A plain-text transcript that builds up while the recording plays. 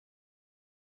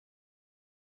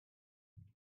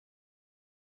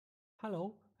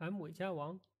Hello, I'm Weijia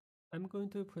Wang. I'm going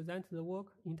to present the work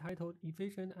entitled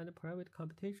Efficient and Private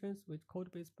Computations with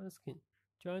Code-Based Masking,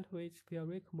 joint with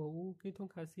Pierrick, Méaux, Gaëtan,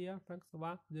 Cassiers,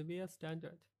 François-Xavier,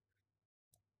 Standaert.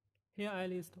 Here I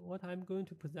list what I'm going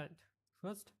to present.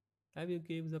 First, I will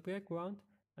give the background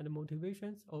and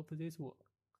motivations of this work.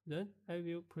 Then I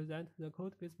will present the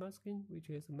code-based masking,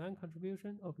 which is the main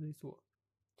contribution of this work.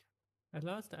 At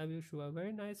last, I will show a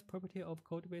very nice property of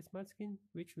code-based masking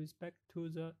with respect to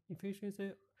the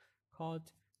efficiency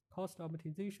called cost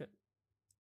optimization.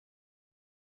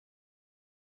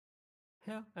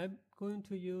 Here, I'm going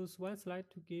to use one slide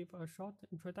to give a short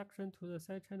introduction to the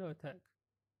side channel attack.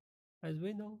 As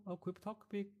we know, a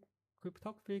cryptographic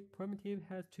primitive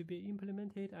has to be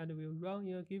implemented and will run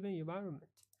in a given environment,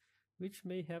 which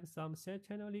may have some side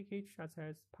channel leakage such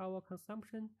as power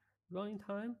consumption, running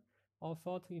time, or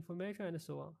fault information, and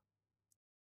so on.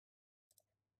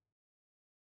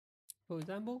 For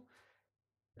example,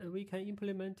 we can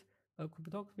implement a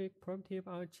cryptographic primitive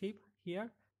on a chip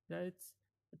here that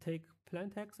take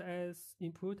plaintext as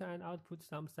input and output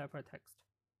some ciphertext.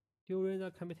 During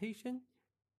the computation,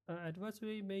 an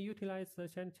adversary may utilize the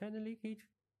channel leakage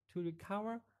to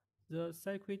recover the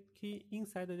secret key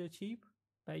inside the chip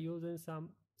by using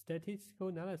some statistical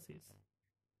analysis.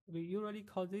 We usually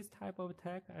call this type of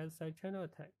attack as side channel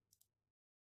attack.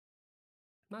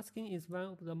 Masking is one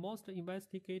of the most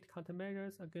investigated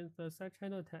countermeasures against the side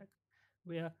channel attack,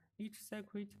 where each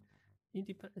secret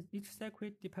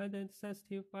dependent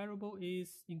sensitive variable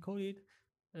is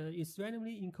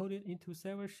randomly encoded into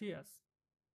several shares.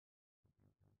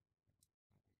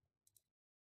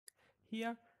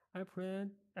 Here, I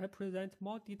present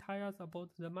more details about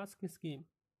the masking scheme.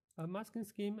 A masking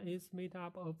scheme is made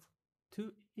up of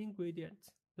two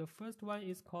ingredients. The first one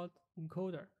is called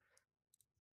encoder,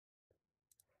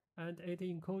 and it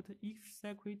encodes each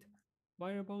secret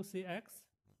variable Cx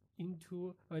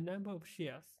into a number of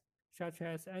shares, such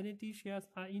as any D shares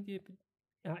are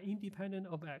independent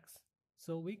of X.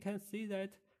 So we can see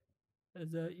that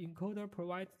the encoder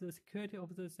provides the security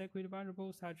of the secret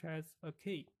variable such as a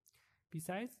key.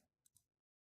 Besides,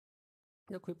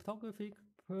 the cryptographic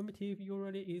primitive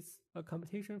usually is a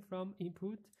computation from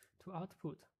input to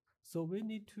output. So we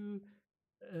need to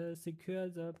secure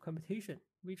the computation,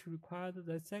 which requires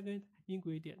the second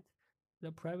ingredient,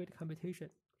 the private computation.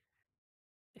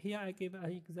 Here I give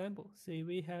an example. Say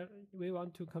we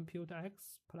want to compute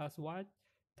x plus y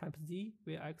times z,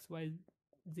 where x, y,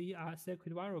 z are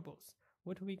secret variables.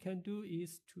 What we can do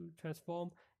is to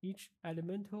transform each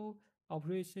elemental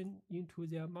operation into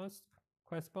their mask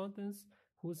correspondence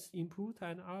whose input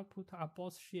and output are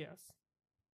both shares.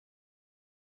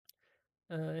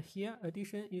 Here,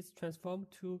 addition is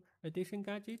transformed to addition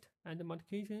gadget, and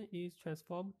multiplication is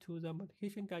transformed to the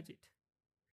multiplication gadget.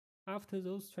 After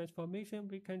those transformations,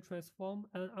 we can transform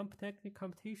an unprotected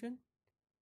computation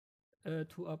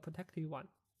to a protected one.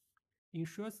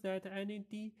 Ensures that any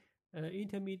D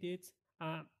intermediates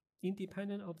are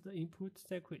independent of the input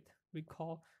secret. We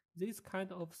call this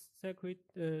kind of secret.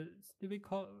 We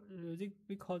call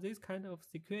this kind of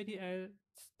security as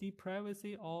deep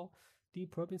privacy or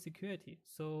deep probing security.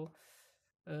 So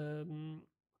in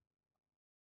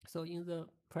the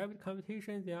private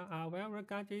computation, there are various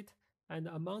gadgets, and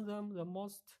among them, the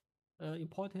most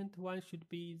important one should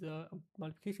be the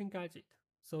multiplication gadget.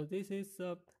 So this is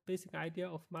the basic idea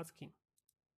of masking.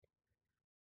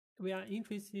 We are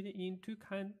interested in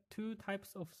two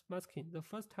types of masking. The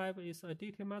first type is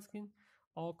additive masking,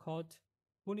 or called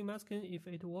Boolean masking if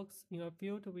it works in a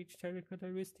field with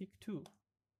characteristic 2.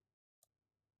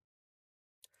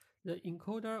 The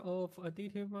encoder of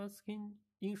additive masking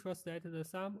ensures that the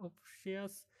sum of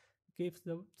shares gives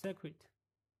the secret.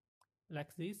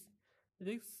 Like this.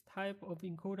 This type of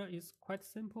encoder is quite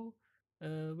simple,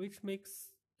 which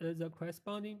makes the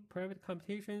corresponding private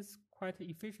computations quite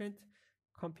efficient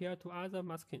compared to other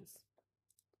maskings.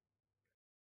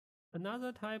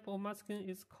 Another type of masking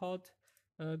is called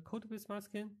code-based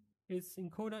masking. Its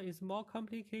encoder is more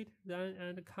complicated than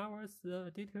and covers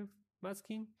the additive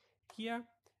masking. Here,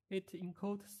 it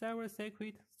encodes several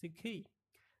secret CK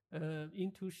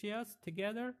into shares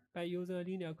together by using a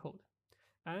linear code,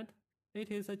 and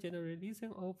it is a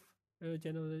generalization of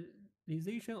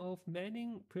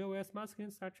many previous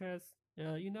maskings such as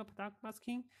inner product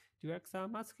masking, direct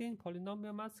sum masking,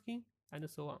 polynomial masking, and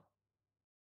so on.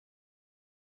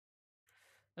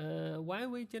 Why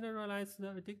we generalize the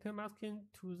additive masking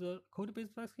to the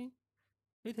code-based masking?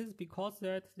 It is because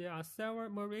that there are several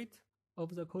merits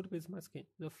of the code-based masking.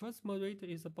 The first merit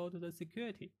is about the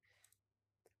security.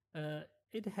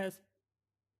 It has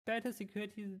better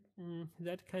security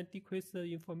that can decrease the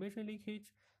information leakage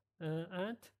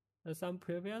and some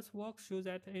previous work show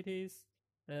that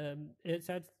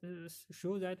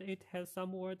show that it has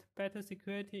somewhat better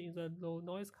security in the low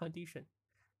noise condition.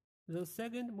 The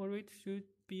second merit should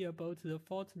be about the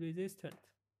fault resistant.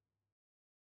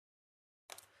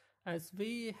 As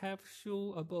we have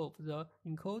shown above, the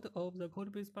encode of the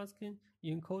code-based masking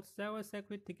encodes several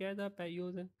circuits together by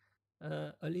using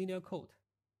a linear code.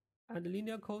 And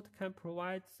linear code can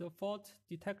provide the fault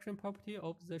detection property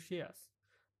of the shares.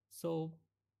 So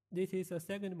this is a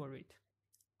second merit.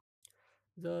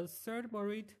 The third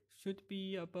merit should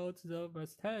be about the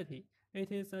versatility.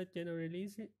 It is a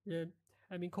generalization.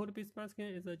 Code-based masking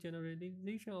is a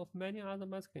generalization of many other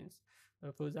maskings.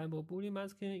 For example, Boolean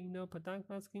masking, inner product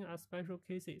masking are special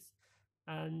cases.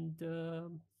 And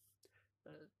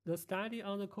the study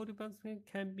on the code-based masking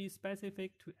can be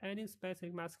specific to any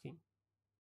specific masking.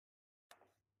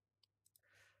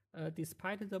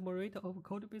 Despite the merit of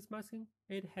code-based masking,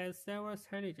 it has several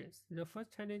challenges. The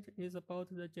first challenge is about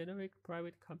the generic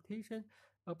private computation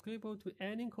applicable to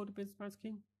any code-based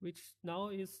masking, which now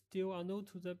is still unknown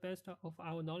to the best of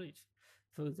our knowledge.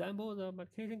 For example, the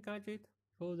multiplication gadget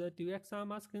for the DirectSum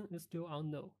masking is still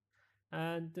unknown.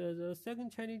 And the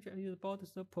second challenge is about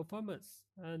the performance.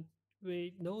 And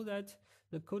we know that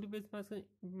the code-based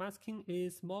masking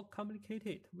is more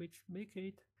complicated, which makes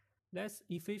it less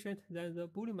efficient than the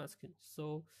Boolean masking.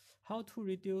 So how to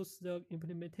reduce the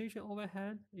implementation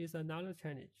overhead is another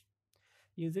challenge.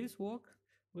 In this work,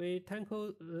 we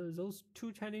tackle those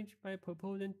two challenges by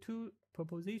proposing two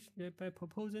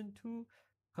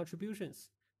contributions.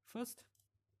 First,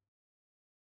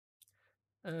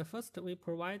 we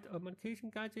provide a multiplication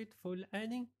gadget for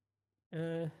any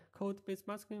code-based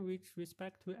masking with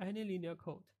respect to any linear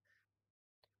code.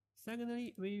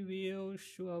 Secondly, we will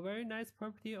show a very nice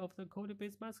property of the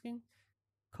code-based masking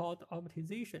called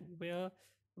optimization, where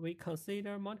we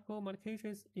consider multiple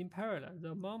multiplications in parallel.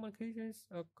 The more multiplications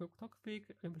a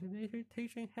cryptographic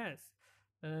implementation has,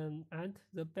 and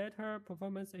the better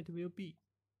performance it will be.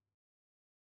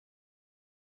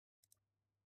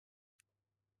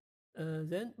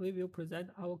 Then we will present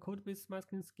our code-based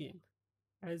masking scheme.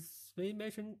 As we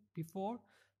mentioned before,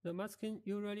 the masking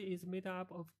usually is made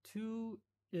up of two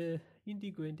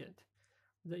ingredients,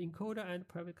 the encoder and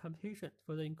private computation.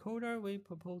 For the encoder, we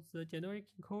propose the generic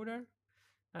encoder,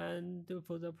 and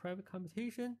for the private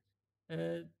computation,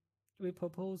 we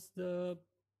propose the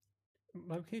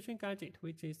multiplication gadget,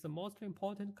 which is the most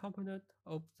important component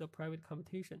of the private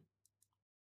computation.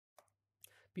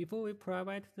 Before we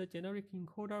provide the generic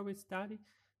encoder,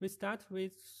 we start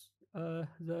with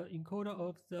the encoder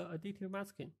of the additive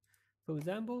masking. For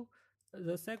example,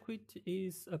 the circuit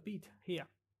is a bit here,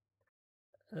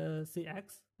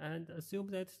 Cx, and assume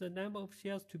that the number of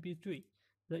shares to be 3.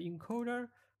 The encoder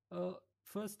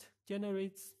first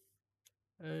generates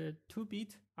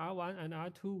 2-bit R1 and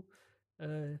R2,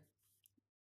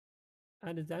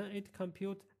 and then it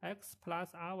computes X plus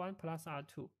R1 plus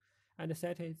R2 and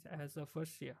set it as the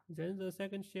first share. Then the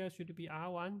second share should be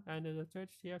R1 and the third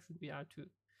share should be R2.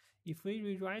 If we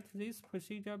rewrite this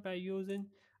procedure by using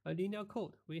a linear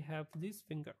code, we have this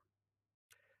figure.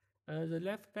 The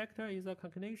left vector is a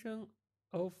concatenation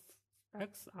of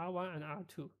X, R1, and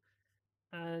R2,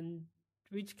 and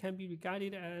which can be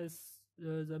regarded as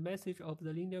the message of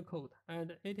the linear code,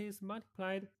 and it is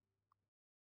multiplied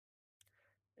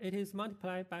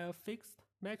by a fixed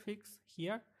matrix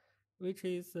here, which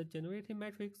is the generating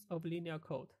matrix of linear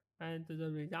code, and the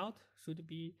result should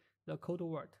be the code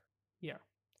word here,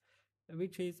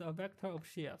 which is a vector of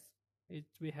shares.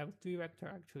 We have 3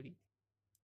 vectors actually.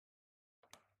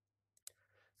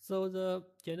 So the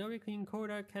generic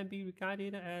encoder can be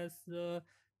regarded as the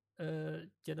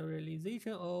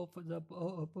generalization of the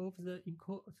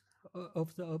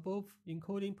above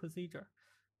encoding procedure.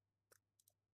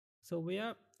 So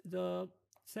where the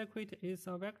circuit is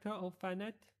a vector of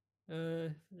finite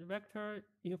vector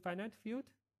in finite field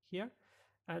here,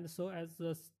 and so as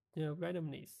the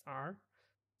randomness R,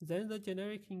 then the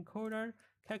generic encoder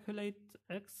calculates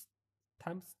X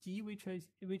times G,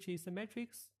 which is a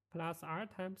matrix, plus R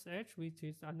times H, which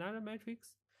is another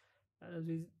matrix.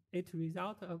 It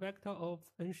results a vector of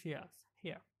n shares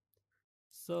here.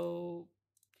 So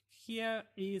here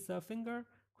is a finger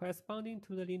corresponding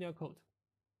to the linear code.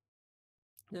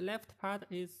 The left part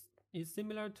is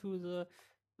similar to the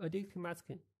additive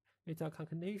masking. It's a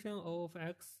concatenation of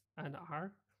X and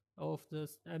R of the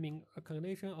a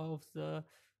concatenation of the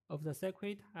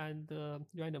circuit and the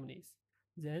randomness.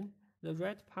 Then the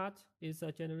right part is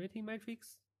a generating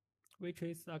matrix, which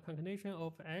is a concatenation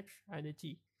of H and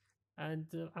G. And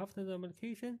after the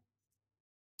multiplication,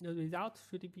 the result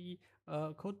should be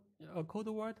a code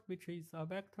word which is a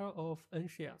vector of n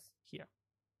shares here.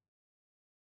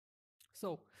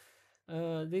 So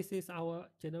this is our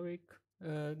generic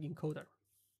encoder.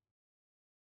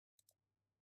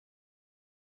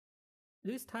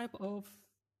 This type of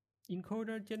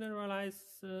encoder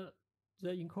generalizes the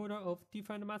encoder of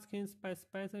different maskings by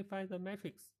specifying the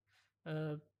matrix.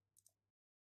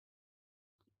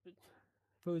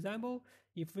 For example,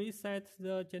 if we set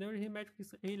the generating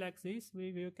matrix A like this,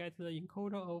 we will get the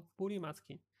encoder of Boolean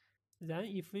masking. Then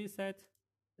if we set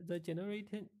the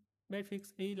generating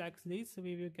matrix A like this,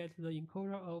 we will get the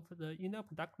encoder of the inner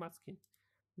product masking.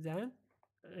 Then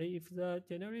if the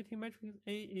generating matrix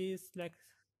A is like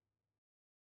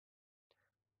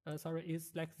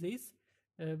this,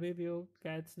 we will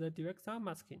get the direct sum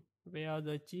masking, where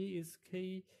the G is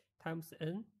K times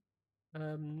N,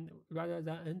 rather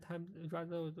than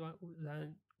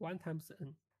 1 times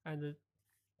N. And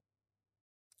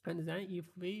then if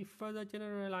we further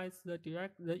generalize the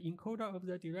encoder of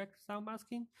the direct sum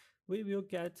masking, we will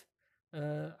get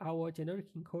our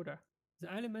generic encoder.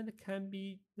 The element can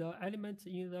be the element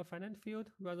in the finite field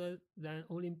rather than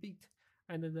only bit.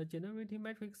 And the generating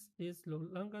matrix is no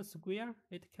longer square,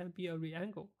 it can be a real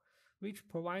angle, which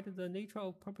provides the nature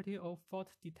of property of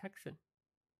fault detection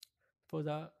for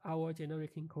our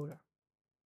generic encoder.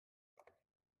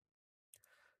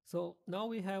 So now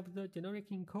we have the generic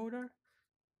encoder.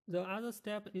 The other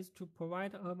step is to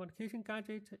provide a modification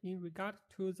gadget in regard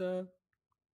to the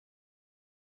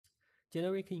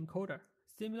generic encoder.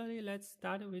 Similarly, let's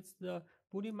start with the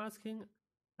Boolean masking,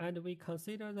 and we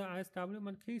consider the SW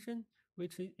modification,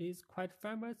 which is quite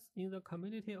famous in the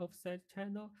community of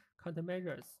side-channel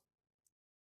countermeasures.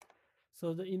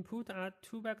 So the input are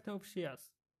two vector of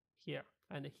shares, here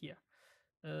and here.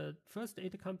 First,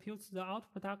 it computes the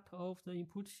out product of the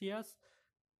input shares,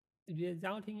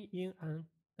 resulting in an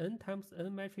n times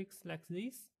n matrix like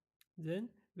this. Then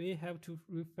we have to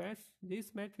refresh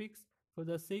this matrix for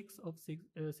the sake of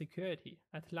security.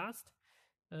 At last,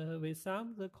 we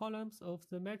sum the columns of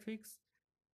the matrix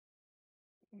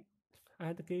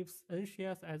and gives n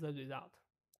shares as a result.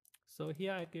 So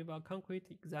here I give a concrete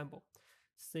example.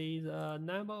 Say the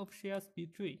number of shares be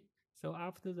 3. So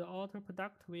after the outer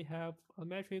product, we have a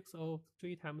matrix of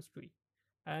 3 times 3,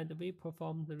 and we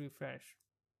perform the refresh.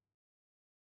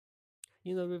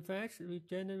 In the refresh, we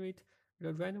generate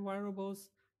the random variables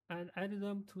and add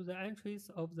them to the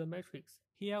entries of the matrix.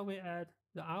 Here we add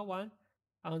the R1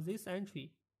 on this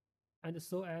entry, and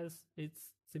so as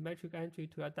its symmetric entry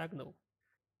to a diagonal.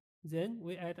 Then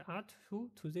we add R2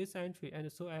 to this entry,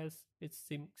 and so as its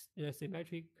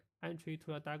symmetric entry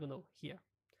to a diagonal here,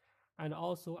 and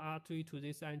also R3 to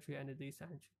this entry and this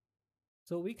entry.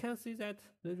 So we can see that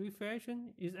the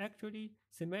reflection is actually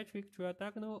symmetric to a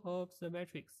diagonal of the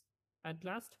matrix. At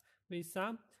last, we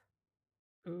sum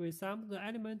the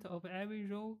element of every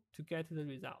row to get the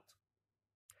result.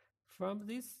 From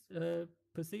this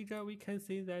procedure, we can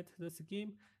see that the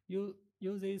scheme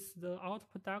uses the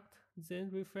out product, then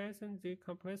reflection, then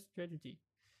compress strategy.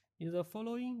 In the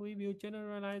following, we will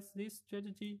generalize this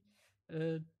strategy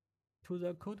to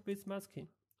the code-based masking.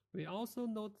 We also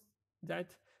note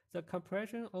that the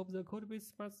compression of the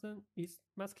code-based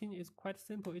masking is quite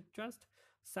simple. It just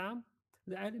sums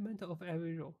the element of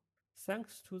every row,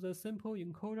 thanks to the simple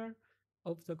encoder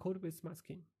of the code-based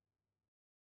masking.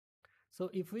 So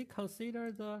if we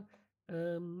consider the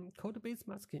code-based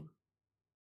masking,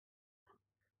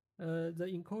 the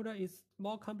encoder is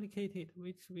more complicated,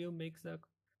 which will make the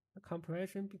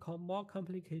compression become more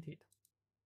complicated.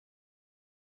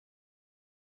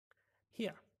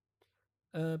 Here,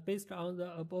 based on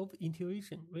the above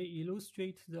intuition, we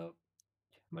illustrate the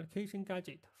modification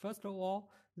gadget. First of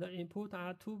all, the input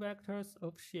are two vectors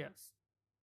of shares,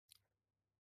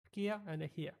 here and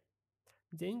here.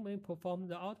 Then we perform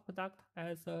the out product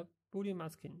as a Boolean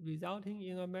masking, resulting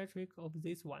in a matrix of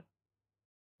this one.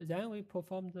 Then we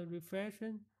perform the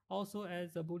reflection also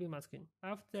as a Boolean masking.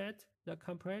 After that, the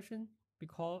compression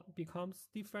becomes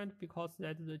different because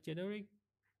that the generic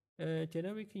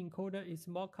encoder is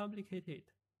more complicated.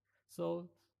 So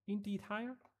in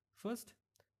detail, first,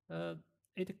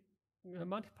 it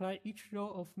multiply each row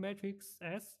of matrix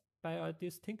S by a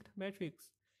distinct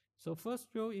matrix. So first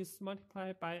row is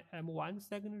multiplied by M1,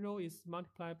 second row is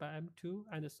multiplied by M2,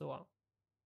 and so on.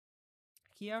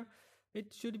 Here,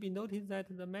 it should be noted that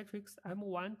the matrix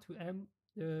M1 to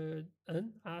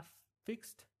N are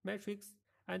fixed matrix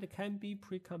and can be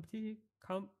pre-computed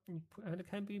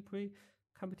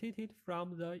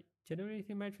from the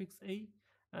generating matrix A,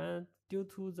 and due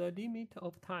to the limit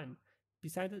of time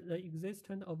beside the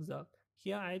existence of the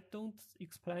Here I don't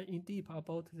explain in deep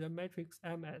about the matrix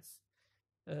MS.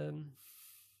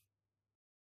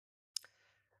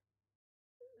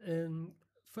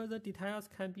 Further details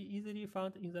can be easily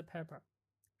found in the paper.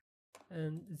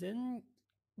 And then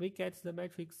we get the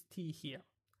matrix T here,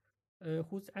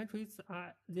 whose entries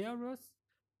are zeros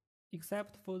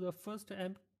except for the first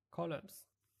m columns.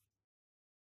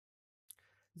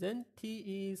 Then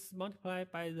T is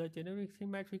multiplied by the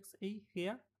generation matrix A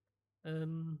here,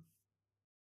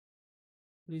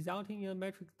 resulting in a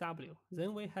matrix W.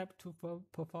 Then we have to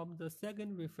perform the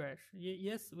second refresh.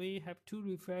 Yes, we have to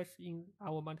refresh in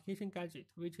our multiplication gadget,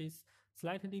 which is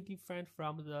slightly different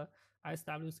from the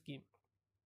SW scheme.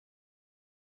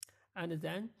 And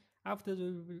then, after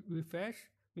the refresh,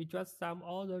 we just sum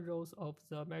all the rows of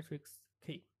the matrix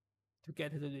K to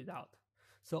get the result.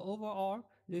 So overall,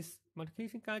 this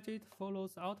multiplication gadget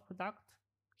follows out product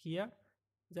here,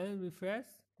 then refresh,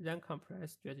 then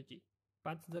compress strategy.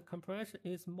 But the compression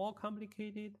is more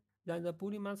complicated than the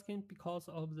Boolean masking because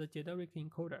of the generic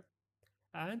encoder.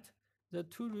 And the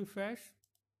two refresh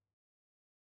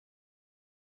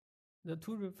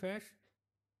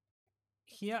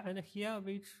here and here,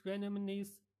 which randomness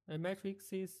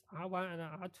matrices R1 and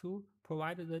R2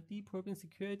 provide the deprobing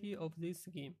security of this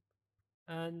scheme.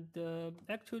 And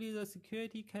actually the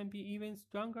security can be even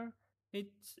stronger.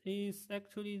 It is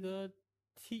actually the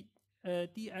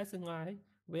DSNI,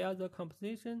 where the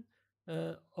composition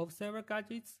of several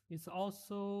gadgets is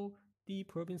also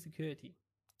deprobing security.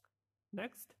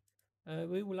 Next,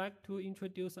 we would like to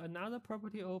introduce another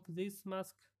property of this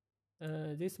mask,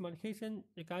 this multiplication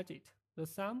gadget. The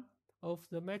sum of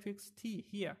the matrix T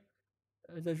here,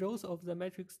 the rows of the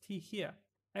matrix T here,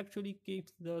 actually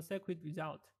gives the secret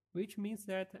result, which means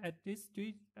that at this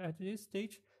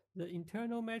stage, the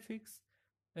internal matrix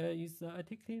is the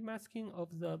adequate masking of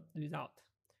the result.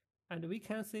 And we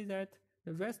can say that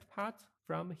the rest part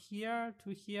from here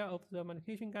to here of the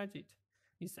multiplication gadget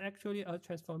is actually a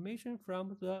transformation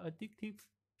from the addictive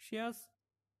shares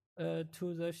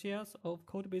to the shares of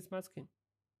code-based masking.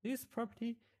 This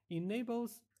property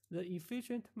enables the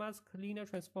efficient mask linear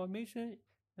transformation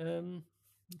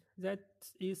that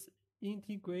is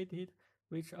integrated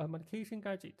with a multiplication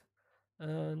gadget.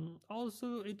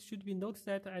 Also, it should be noted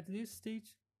that at this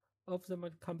stage of the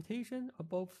computation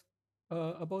about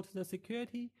the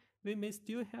security, we may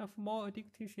still have more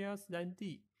addictive shares than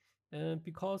D,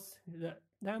 because the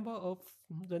number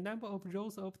of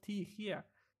rows of T here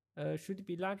should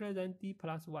be larger than D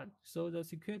plus 1. So the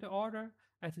security order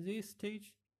at this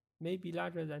stage may be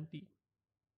larger than D.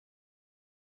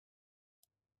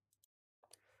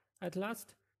 At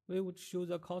last, we would show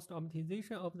the cost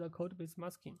optimization of the code-based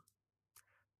masking.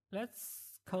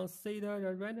 Let's consider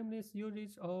the randomness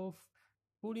usage of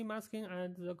Boolean masking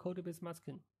and the code-based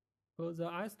masking. For the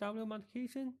SW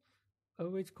multiplication,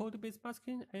 which code-based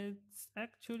masking, it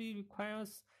actually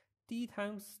requires D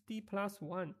times D plus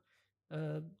 1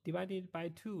 divided by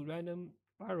 2 random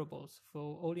variables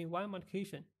for only one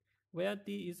multiplication, where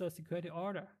D is a security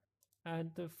order.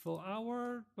 And for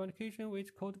our multiplication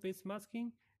with code-based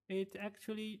masking, it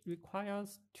actually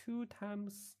requires 2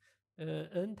 times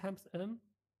n times m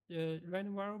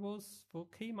random variables for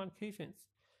k multiplications.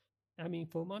 I mean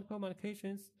for multiple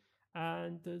multiplications,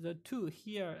 and the 2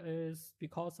 here is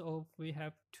because of we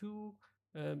have 2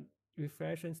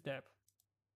 reflection step.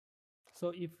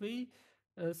 So if we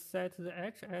set the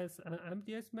H as an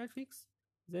MDS matrix,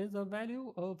 then the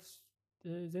value of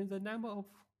then the number of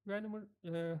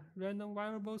random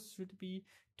variables should be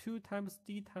 2 times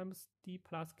D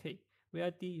plus K,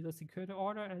 where D is the security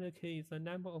order and K is the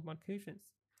number of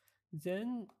multiplications.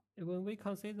 Then when we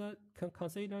consider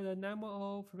the number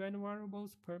of random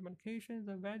variables per multiplication,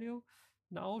 the value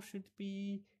now should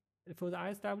be, for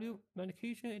the SW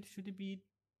multiplication, it should be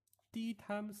D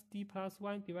times D plus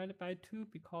 1 divided by 2,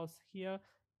 because here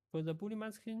for the Boolean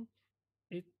masking,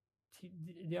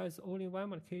 there is only one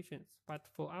multiplication. But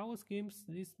for our schemes,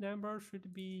 this number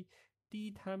should be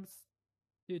D times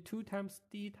 2 times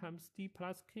D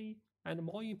plus K, and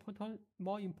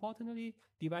more importantly,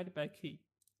 divided by K.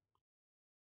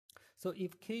 So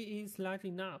if K is large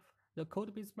enough, the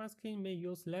code-based masking may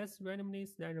use less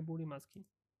randomness than the Boolean masking.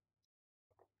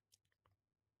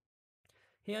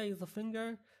 Here is a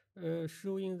figure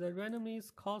showing the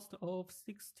randomness cost of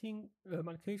 16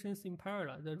 multiplications in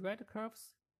parallel. The red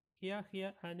curves here,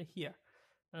 and here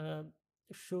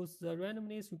shows the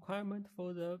randomness requirement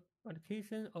for the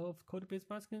multiplication of code-based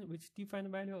masking which define the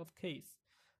value of K's.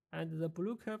 And the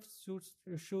blue curve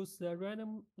shows the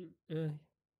random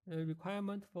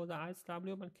requirement for the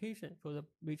SW multiplication for the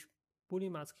which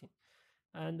Boolean masking.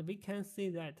 And we can see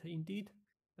that indeed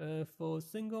For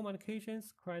single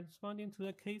modifications corresponding to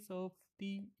the case of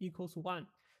d equals 1,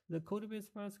 the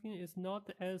code-based masking is not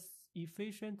as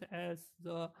efficient as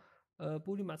the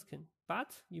Boolean masking.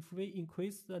 But if we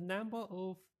increase the number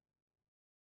of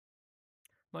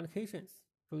modifications,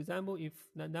 for example, if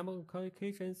the number of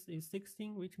modifications is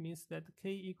 16, which means that k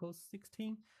equals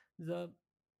 16,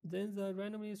 then the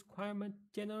randomness requirement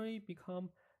generally become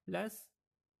less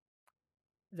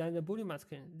than the Boolean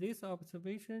masking. This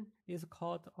observation is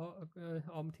called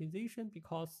optimization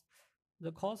because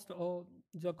the cost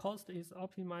is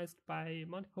optimized by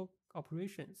multiple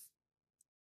operations.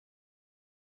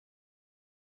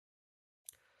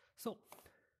 So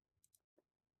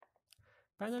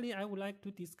finally, I would like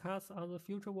to discuss on the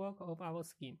future work of our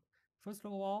scheme. First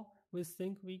of all, we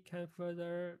think we can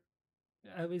further.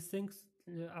 We think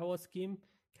our scheme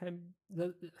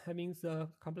the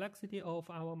complexity of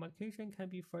our modification can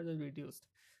be further reduced.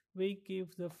 We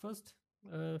give the first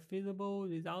feasible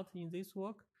result in this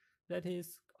work that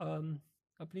is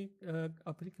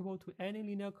applicable to any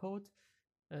linear code.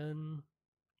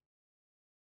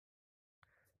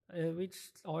 Which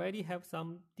already have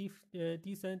some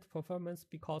decent performance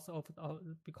because of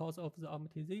the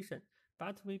optimization.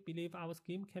 But we believe our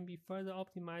scheme can be further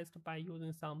optimized by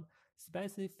using some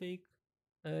specific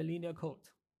linear code.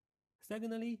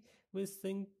 Secondly, we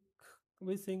think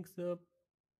the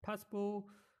possible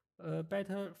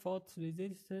better fault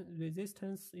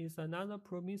resistance is another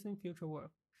promising future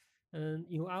work. And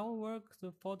in our work,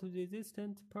 the fault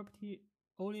resistant property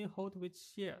only hold with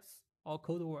shares or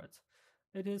code words.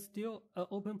 It is still an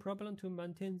open problem to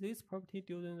maintain this property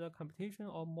during the computation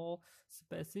or more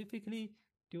specifically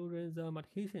during the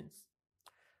modifications.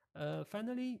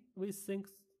 Finally, we think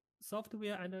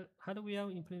software and hardware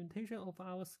implementation of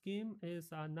our scheme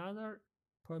is another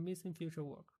promising future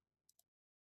work.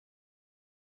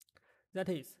 That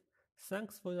is,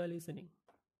 thanks for your listening.